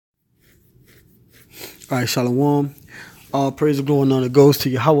All right, Shalom. All praise and glory and honor goes to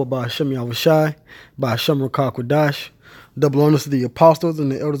Yahweh by Hashem Yahushai, by Hashem Rakah Kodash. Double honors to the apostles and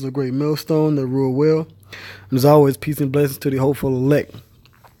the elders of Great Millstone that rule well. And as always, peace and blessings to the hopeful elect.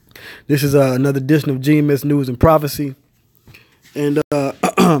 This is another edition of GMS News and Prophecy. And I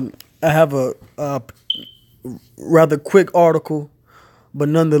have a rather quick article, but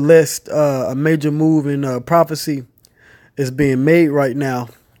nonetheless, a major move in prophecy is being made right now.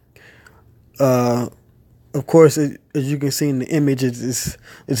 Of course, as you can see in the image, it's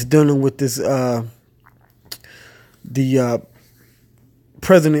dealing with this the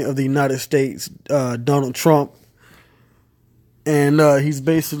president of the United States, Donald Trump, and he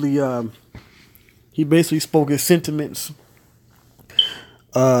basically spoke his sentiments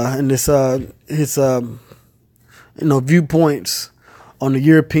and his viewpoints on the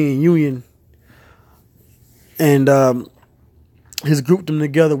European Union, and he's grouped them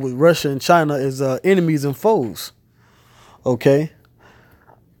together with Russia and China as enemies and foes. Okay.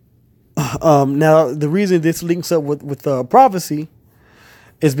 Now, the reason this links up with prophecy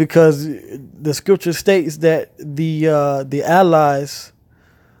is because the scripture states that the allies.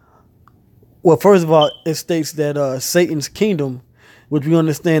 Well, first of all, it states that Satan's kingdom, which we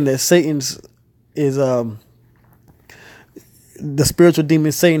understand that Satan's is the spiritual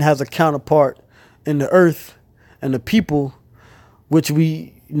demon Satan has a counterpart in the earth and the people, which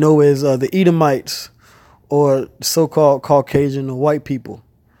we know as the Edomites, or so-called Caucasian or white people.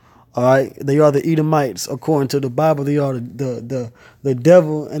 All right, they are the Edomites. According to the Bible, they are the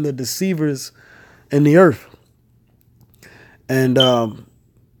devil and the deceivers in the earth. And the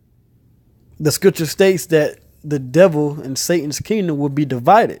scripture states that the devil and Satan's kingdom will be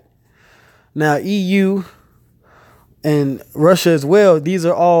divided. Now, EU and Russia as well, these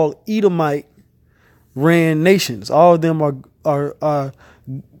are all Edomite ran nations. All of them are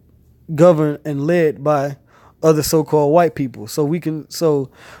governed and led by other so-called white people. So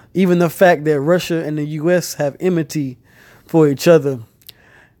even the fact that Russia and the U.S. have enmity for each other,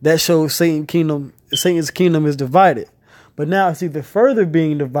 that shows Satan's kingdom is divided. But now it's even further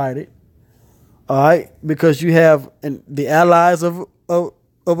being divided. All right, because you have the allies of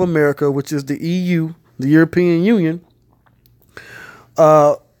America, which is the EU, the European Union,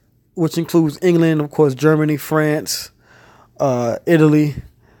 which includes England, of course, Germany, France, Italy,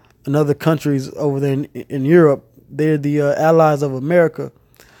 and other countries over there in Europe. They're the allies of America.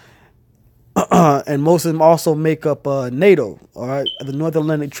 And most of them also make up NATO, all right, the North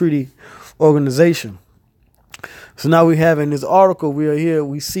Atlantic Treaty Organization. So now we have in this article,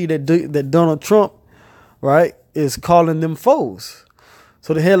 we see that Donald Trump, right, is calling them foes.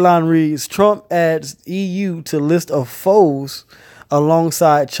 So the headline reads, Trump adds EU to list of foes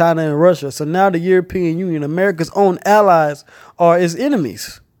alongside China and Russia. So now the European Union, America's own allies, are his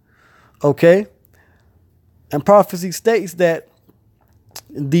enemies. Okay? And prophecy states that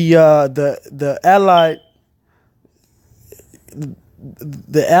the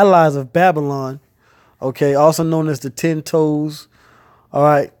allies of Babylon, okay, also known as the 10 toes, all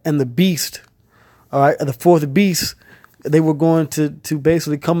right, and the beast, all right, the fourth beast, they were going to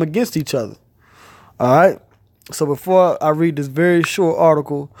basically come against each other. All right. So before I read this very short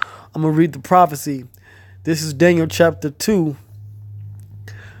article, I'm going to read the prophecy. This is Daniel chapter 2,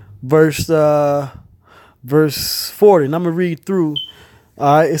 verse 40. And I'm going to read through.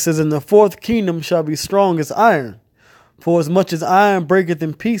 All right. It says, "And the fourth kingdom shall be strong as iron. For as much as iron breaketh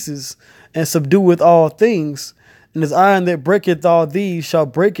in pieces and subdueth all things, and as iron that breaketh all these shall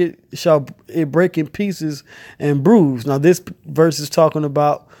break in pieces and bruise." Now this verse is talking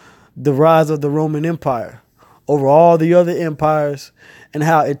about the rise of the Roman Empire over all the other empires and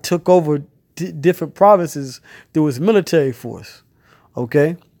how it took over different provinces through its military force.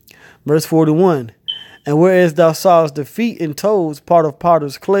 Okay. Verse 41. "And whereas thou sawest the feet and toes, part of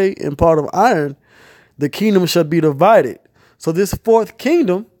potter's clay and part of iron, the kingdom shall be divided." So this fourth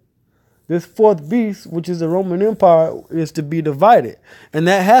kingdom, this fourth beast, which is the Roman Empire, is to be divided. And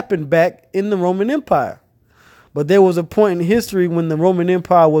that happened back in the Roman Empire. But there was a point in history when the Roman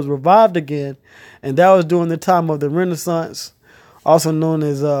Empire was revived again, and that was during the time of the Renaissance, also known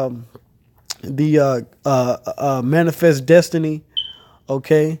as the manifest destiny,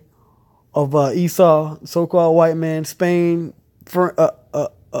 okay, of Esau, so-called white man, Spain,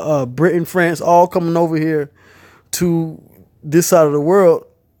 Britain, France, all coming over here to this side of the world,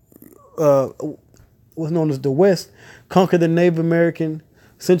 what's known as the West, conquer the Native American,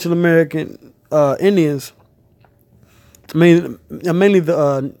 Central American Indians, mainly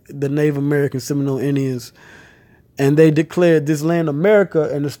the Native American Seminole Indians, and they declared this land America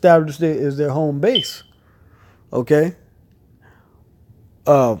and established it as their home base. Okay.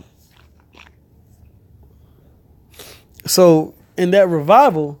 So in that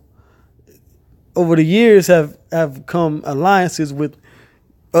revival, over the years have come alliances with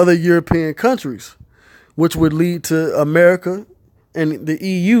other European countries, which would lead to America and the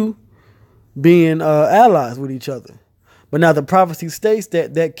EU being allies with each other. But now the prophecy states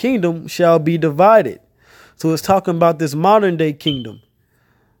that that kingdom shall be divided. So it's talking about this modern day kingdom,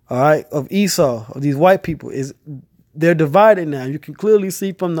 all right, of Esau, of these white people. They're divided now. You can clearly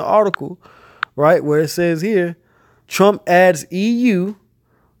see from the article, right, where it says here, Trump adds EU,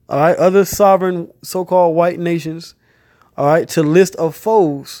 all right, other sovereign so-called white nations, all right, to list of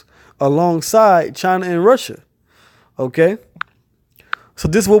foes alongside China and Russia. Okay. So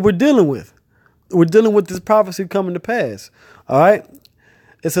this is what we're dealing with. We're dealing with this prophecy coming to pass. All right.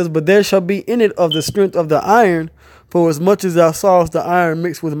 It says, but there shall be in it of the strength of the iron, for as much as thou sawest the iron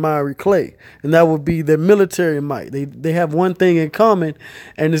mixed with miry clay. And that would be their military might. They have one thing in common,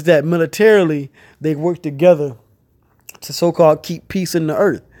 and it's that militarily they work together to so-called keep peace in the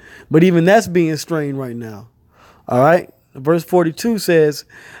earth. But even that's being strained right now. All right. Verse 42 says,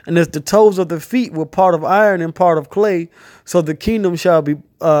 and as the toes of the feet were part of iron and part of clay, so the kingdom shall be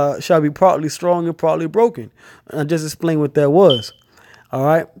partly strong and partly broken. And I just explained what that was. All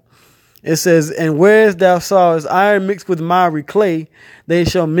right. It says, and whereas thou sawest iron mixed with miry clay, they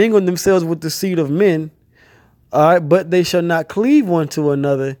shall mingle themselves with the seed of men. All right. But they shall not cleave one to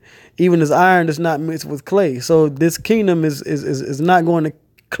another, even as iron is not mixed with clay. So this kingdom is not going to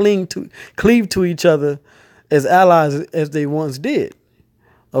cleave to each other as allies as they once did.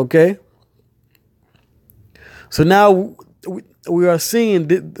 Okay. So now we are seeing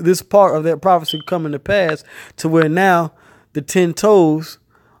this part of that prophecy coming to pass, to where now the 10 toes,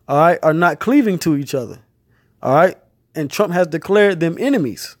 all right, are not cleaving to each other. All right. And Trump has declared them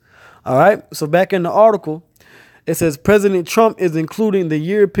enemies. All right. So back in the article, it says President Trump is including the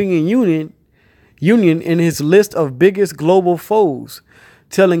European Union in his list of biggest global foes,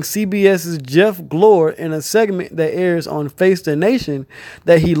 telling CBS's Jeff Glor in a segment that airs on Face the Nation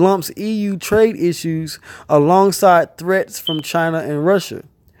that he lumps EU trade issues alongside threats from China and Russia.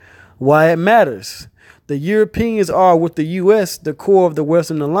 Why it matters. The Europeans are, with the U.S., the core of the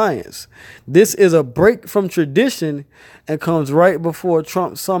Western alliance. This is a break from tradition and comes right before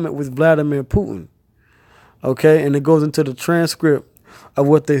Trump's summit with Vladimir Putin. Okay, and it goes into the transcript of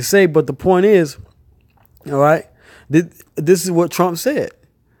what they say. But the point is, all right, this is what Trump said.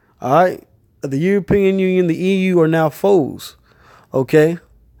 All right. The European Union, the EU are now foes. Okay.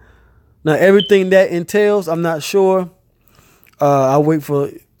 Now, everything that entails, I'm not sure. I'll wait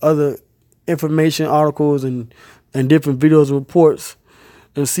for other information, articles, and different videos and reports,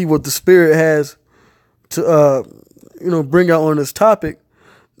 and see what the Spirit has to, bring out on this topic.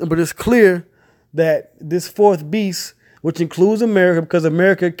 But it's clear that this fourth beast, which includes America, because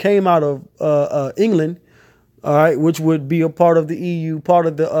America came out of England, all right, which would be a part of the EU, part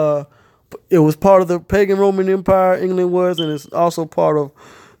of the it was part of the pagan Roman Empire, England was, and it's also part of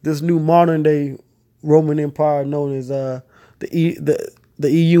this new modern day Roman Empire known as the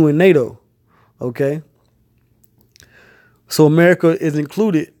EU and NATO. Okay. So America is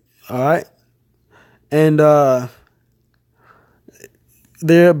included, all right, and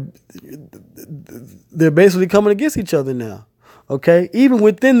they're basically coming against each other now. Okay, even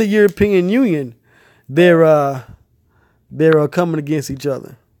within the European Union, they're coming against each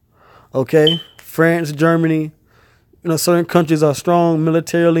other. Okay, France, Germany, certain countries are strong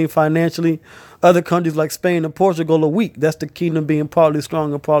militarily, financially. Other countries like Spain and Portugal are weak. That's the kingdom being partly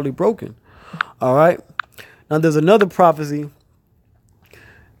strong and partly broken. All right. Now there's another prophecy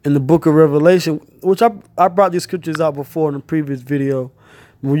in the book of Revelation, which I brought these scriptures out before in a previous video.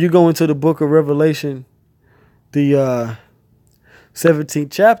 When you go into the book of Revelation, the 17th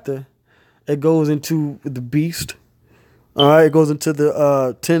chapter, it goes into the beast. All right, it goes into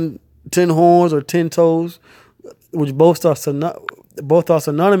the 10 horns or 10 toes, which both are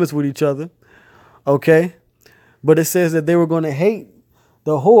synonymous with each other. Okay, but it says that they were going to hate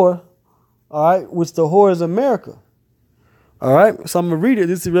the whore. All right, which the whore is America. All right, so I'm gonna read it.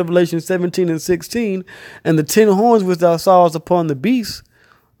 This is Revelation 17 and 16, and the 10 horns which thou sawest upon the beast.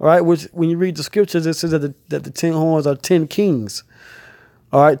 All right, which when you read the scriptures, it says that the 10 horns are 10 kings.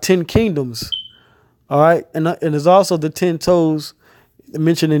 All right, 10 kingdoms. All right, and there's also the 10 toes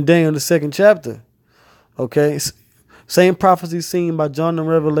mentioned in Daniel, the 2nd chapter. Okay, same prophecy seen by John the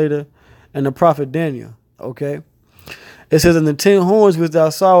Revelator and the prophet Daniel. Okay, it says, and the 10 horns which thou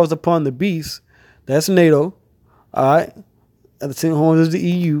sawest upon the beast, that's NATO. All right, and the 10 horns is the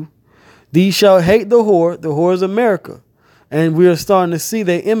EU. These shall hate the whore is America. And we are starting to see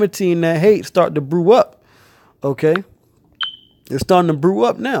that enmity and that hate start to brew up. Okay, it's starting to brew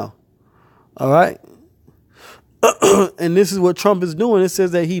up now. All right. And this is what Trump is doing. It says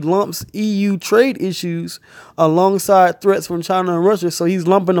that he lumps EU trade issues alongside threats from China and Russia. So he's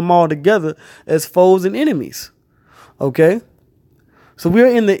lumping them all together as foes and enemies. Okay. So we are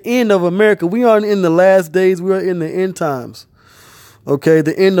in the end of America. We are in the last days. We are in the end times. Okay.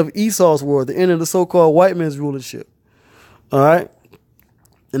 The end of Esau's world, the end of the so-called white man's rulership. All right.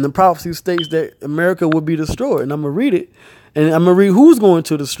 And the prophecy states that America will be destroyed. And I'm going to read it. And I'm going to read who's going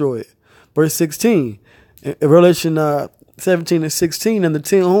to destroy it. Verse 16. In Revelation 17 and 16, and the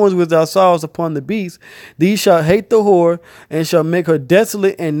 10 horns which thou sawest upon the beast, these shall hate the whore, and shall make her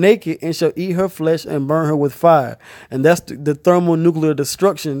desolate and naked, and shall eat her flesh and burn her with fire. And that's the thermonuclear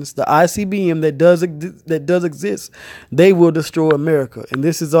destructions, the ICBM that does exist. They will destroy America. And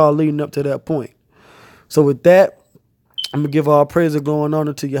this is all leading up to that point. So with that, I'm going to give all praise and glory and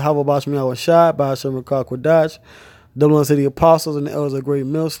honor to Yahweh Bashmi Awashai, Ba'ashem Rakah Quadash, double unto the apostles and the elders of Great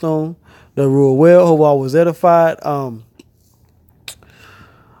Millstone, that rule well, who all was edified. We're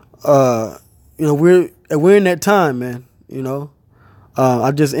in that time, man.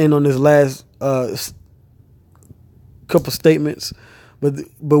 I just end on this last couple statements, but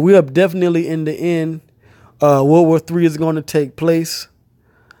we are definitely in the end. World War III is going to take place.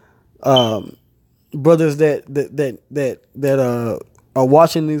 Brothers that are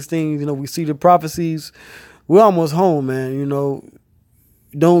watching these things, we see the prophecies. We're almost home, man.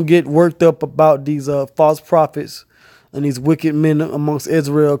 Don't get worked up about these false prophets and these wicked men amongst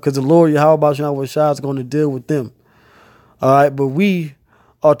Israel, because the Lord Yahweh Shai is going to deal with them. All right, but we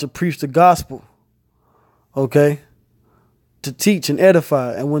are to preach the gospel, okay, to teach and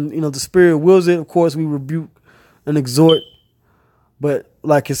edify. And when the Spirit wills it, of course, we rebuke and exhort. But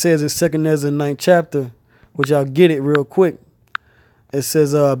like it says in 2 Ezra 9th chapter, which I'll get it real quick, it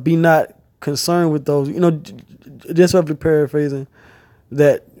says, "Be not concerned with those." Just roughly paraphrasing,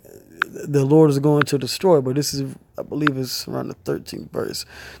 that the Lord is going to destroy. But this is, I believe it's around the 13th verse.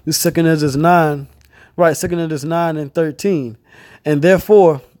 This 2 Ezra 9, right, 2 Ezra 9 and 13. And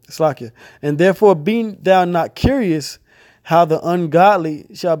therefore, be thou not curious how the ungodly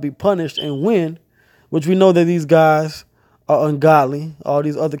shall be punished and when, which we know that these guys are ungodly, all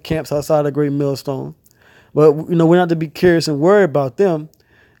these other camps outside of Great Millstone. But, we're not to be curious and worry about them.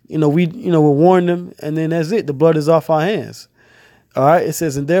 We'll warn them, and then that's it. The blood is off our hands. All right, it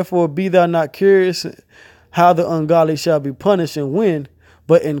says, and therefore be thou not curious how the ungodly shall be punished and when,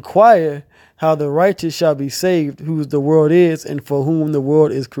 but inquire how the righteous shall be saved, whose the world is, and for whom the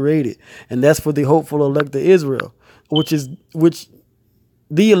world is created. And that's for the hopeful elect of Israel, which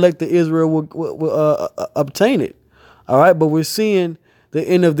the elect of Israel will obtain it. All right, but we're seeing the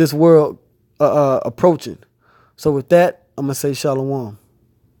end of this world approaching. So with that, I'm going to say shalom.